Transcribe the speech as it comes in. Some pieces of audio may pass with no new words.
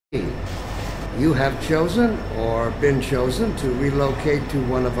You have chosen or been chosen to relocate to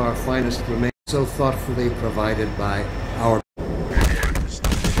one of our finest remains, so thoughtfully provided by our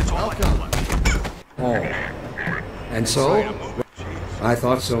welcome home. And so, I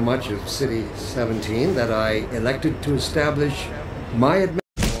thought so much of City 17 that I elected to establish my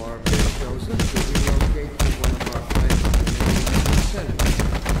administration, or been chosen to relocate to one of our finest remains centers.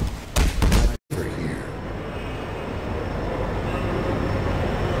 Over here.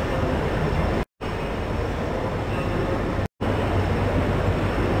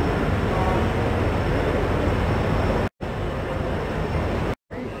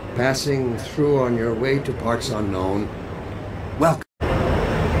 Passing through on your way to parts unknown, welcome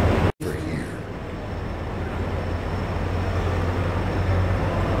over here.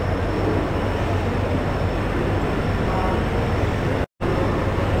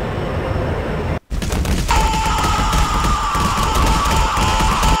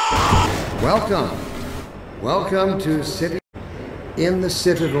 Welcome to City in the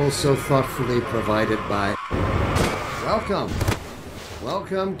Citadel, so thoughtfully provided by.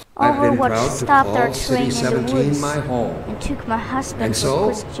 Welcome. I've been proud to call City 17 my home. And took my husband and so,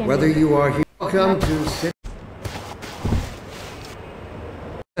 Christian whether you are here, welcome to City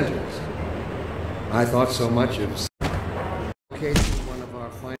Centers. I thought so much of okay, one of our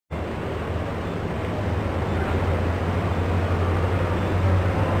fine.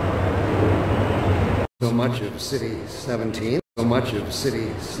 So much of City 17,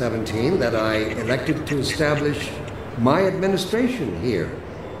 that I elected to establish my administration here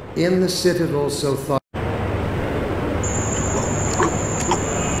in the Citadel, so thought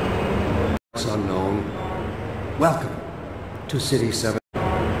unknown. Welcome to City 7.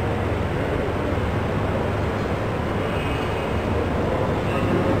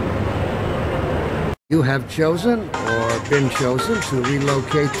 You have chosen or been chosen to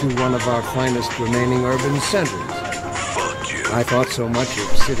relocate to one of our finest remaining urban centers. Fuck you. I thought so much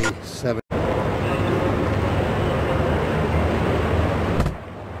of City 7.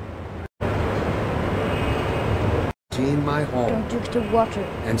 My home. Don't drink the water.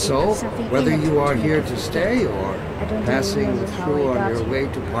 And so, whether you are here to stay or passing through on your way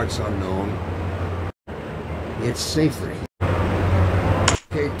to parts unknown, it's safer here.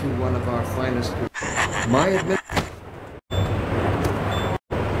 Okay, to one of our finest. My admit.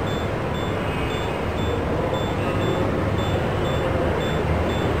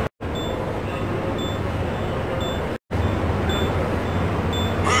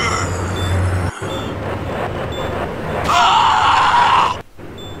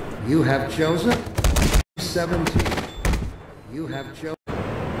 You have chosen 17. You have chosen.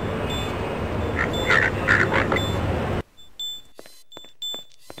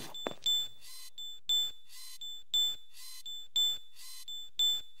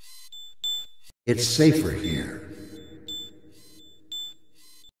 It's safer here.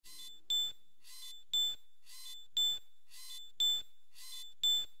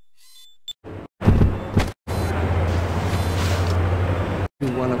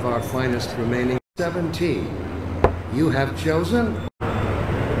 One of our finest remaining 17. You have chosen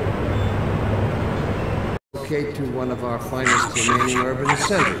locate to one of our finest remaining urban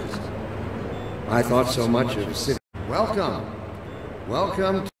centers. I thought so much of City. Welcome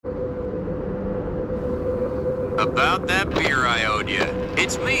to About that beer I owed you.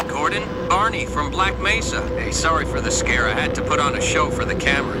 It's me, Gordon. Barney from Black Mesa. Hey, sorry for the scare. I had to put on a show for the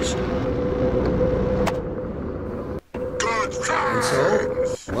cameras. And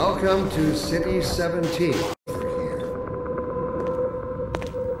so, welcome to City 17.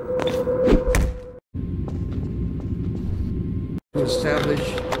 To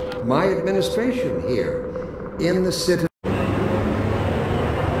establish my administration here in the city.